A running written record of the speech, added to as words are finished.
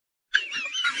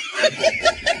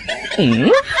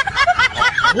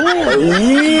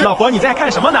老婆，你在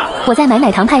看什么呢？我在买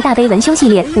奶糖派大杯文修系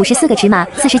列，54个尺码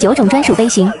，49种专属杯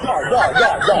型。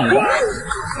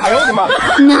哎呦我的妈！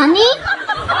哪里？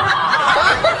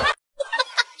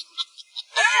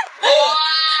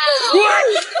不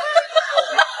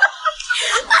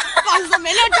好意思，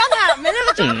没那个状态，没那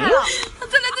个状态了。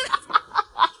对了。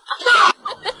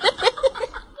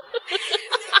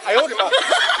哎呦我的妈！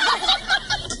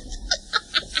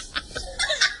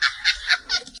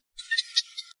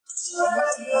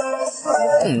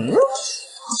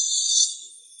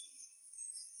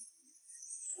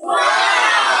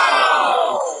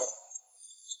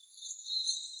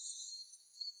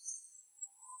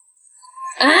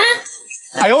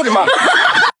哎呦我的妈！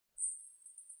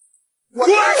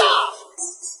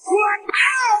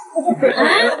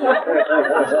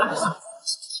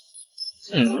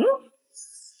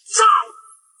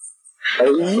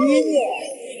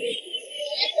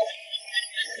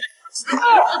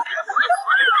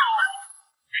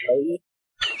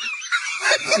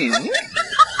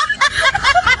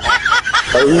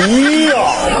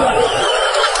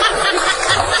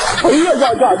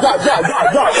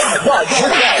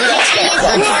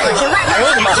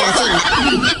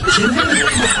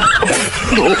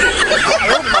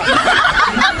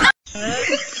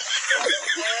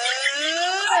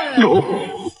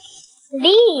厉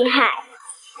害！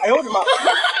哎呦我的妈！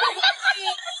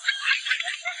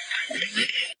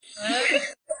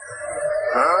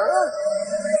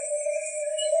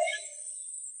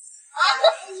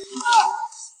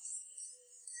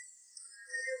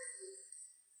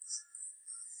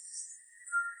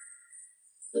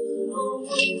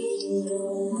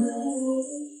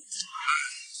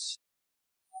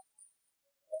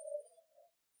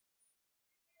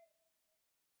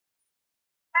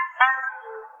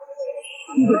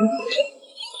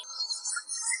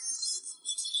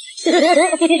这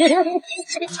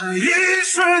一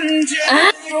瞬间，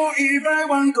有100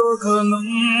万个可能。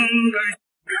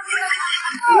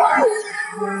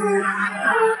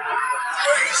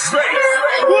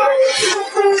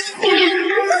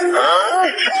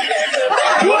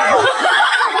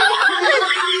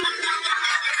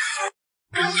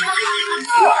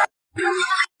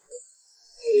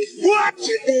这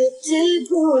辈子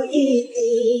不一定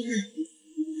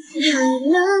还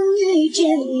能遇见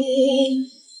你。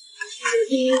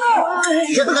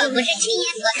如果不是亲眼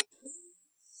所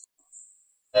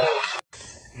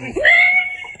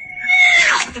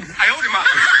哎呦我的妈！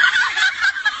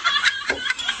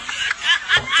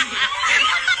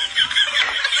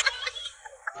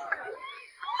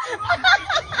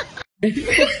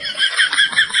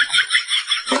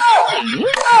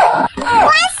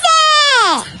哇塞！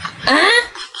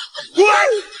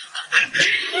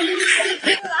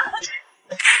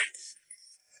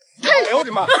哎呦我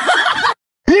的妈！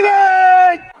预备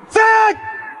，3、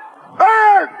2、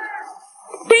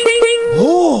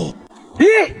1，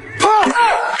跑！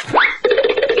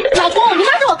老公，你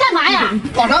拉着我干嘛呀？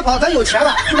跑啥跑？咱有钱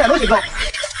了，100多起跳。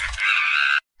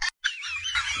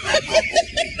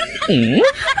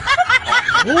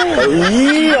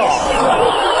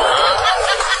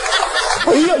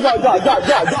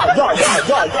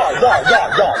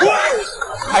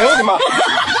哎呦我的妈！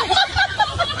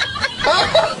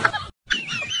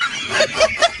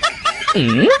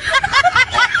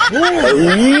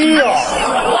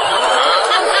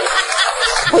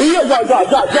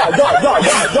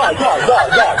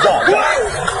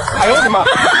哎呦我的妈！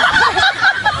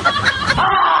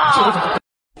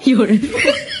有人。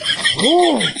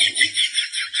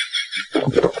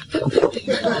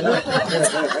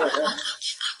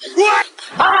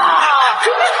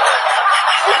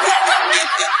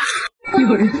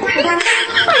有人。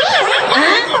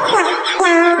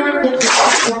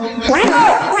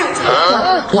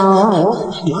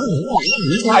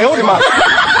哎呦我的妈！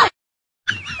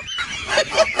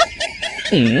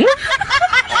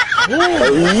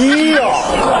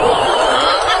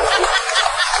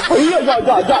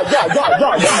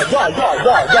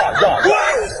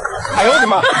哎呦我的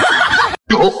妈！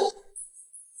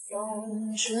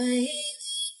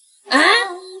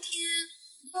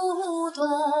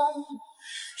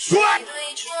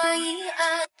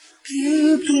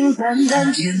平平淡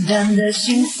淡简单的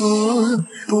幸福，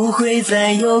不会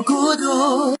再有孤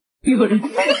独。有人。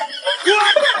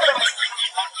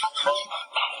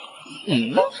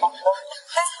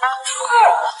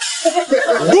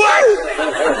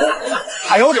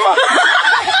哎呦我的妈！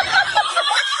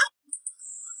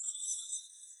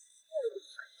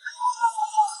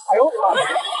哎呦我的妈！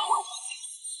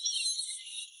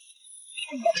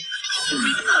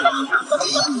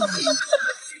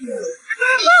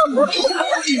干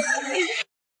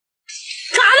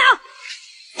啥呢？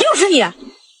又是你！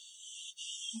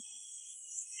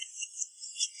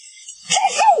这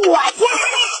是我家。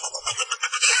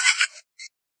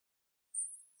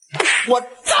我操！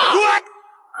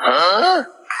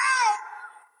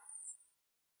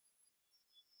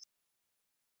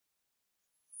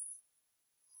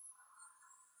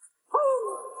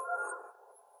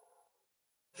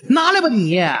拿来吧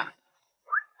你！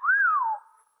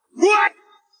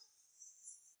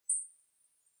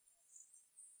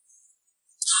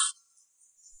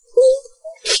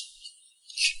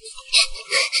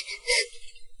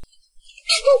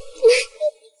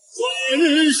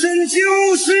人生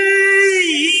就是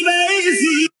一辈子。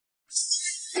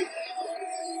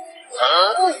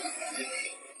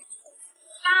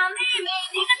把妹妹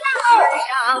你的大腿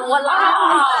让我拉。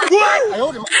哎呦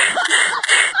我的妈！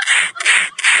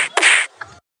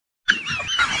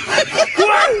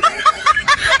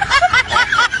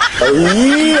哎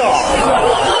呀！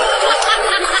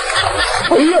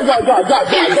哎呀呀呀呀呀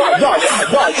呀呀呀！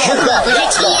是的，不是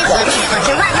妻子，可是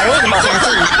万能的家境。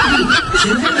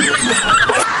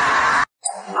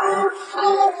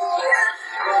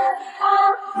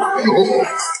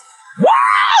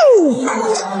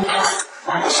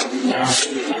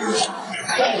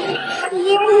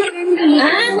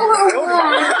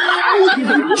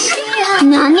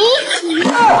哪里？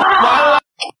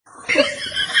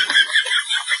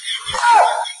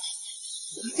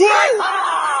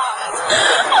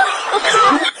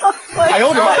哎呦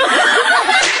我的妈！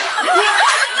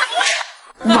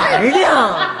玩呢！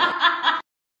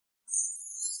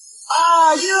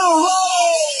啊呦喂！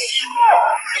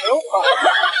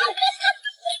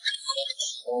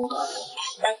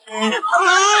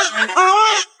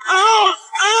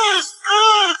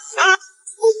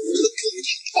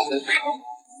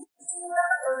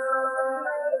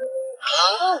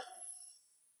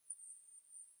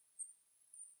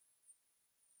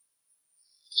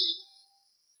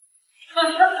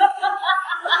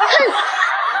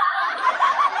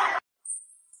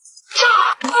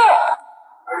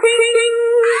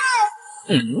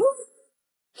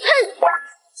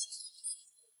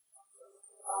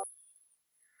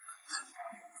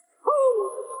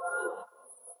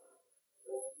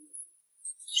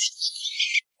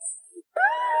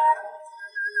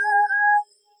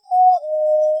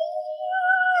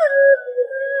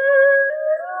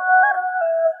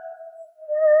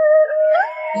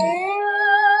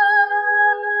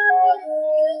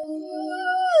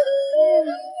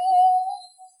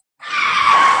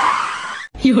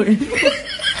有人。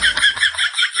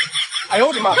哎呦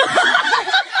我的妈！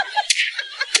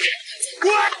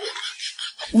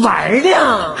玩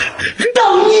呢！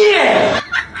等你！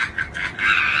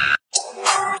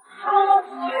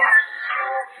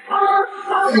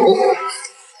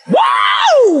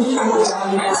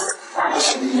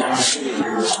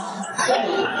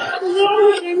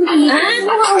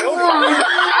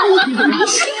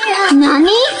哪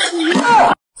里？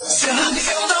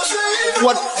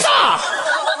我操！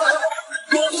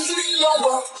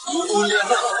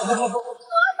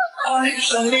爱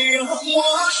上你让我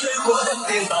学会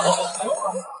跌倒。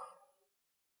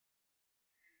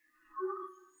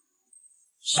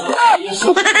哎呦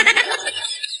我的妈！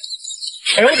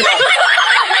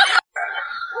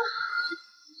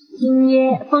今夜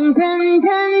风阵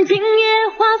阵，今夜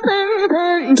花纷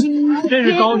纷，今夜真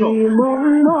是高手雨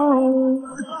蒙蒙，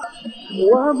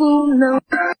我不能。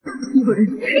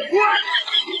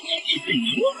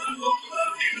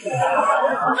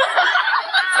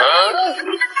好的。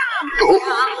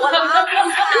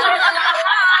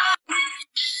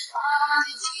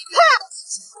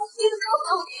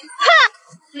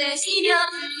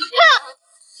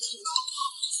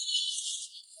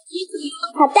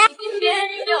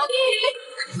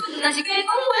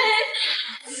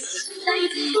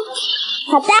好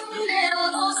的。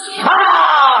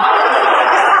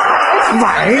玩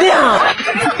呢！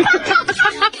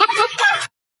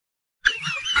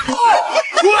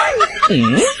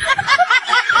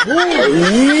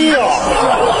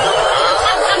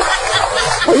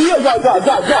哎呀呀呀呀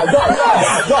呀呀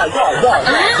呀呀呀呀！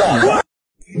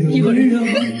有人。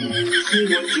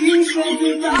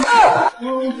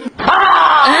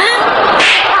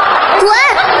滚！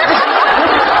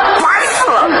烦死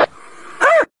了！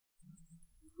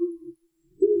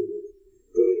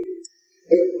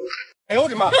哎呦我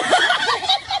的妈！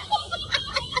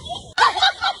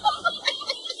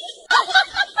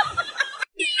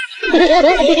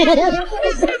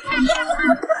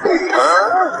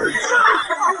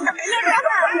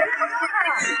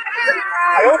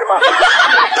哎呦我的妈！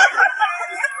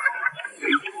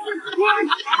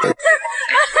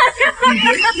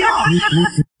笑。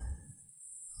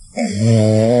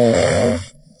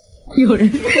有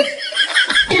人。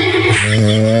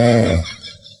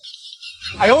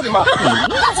哎呦我的妈！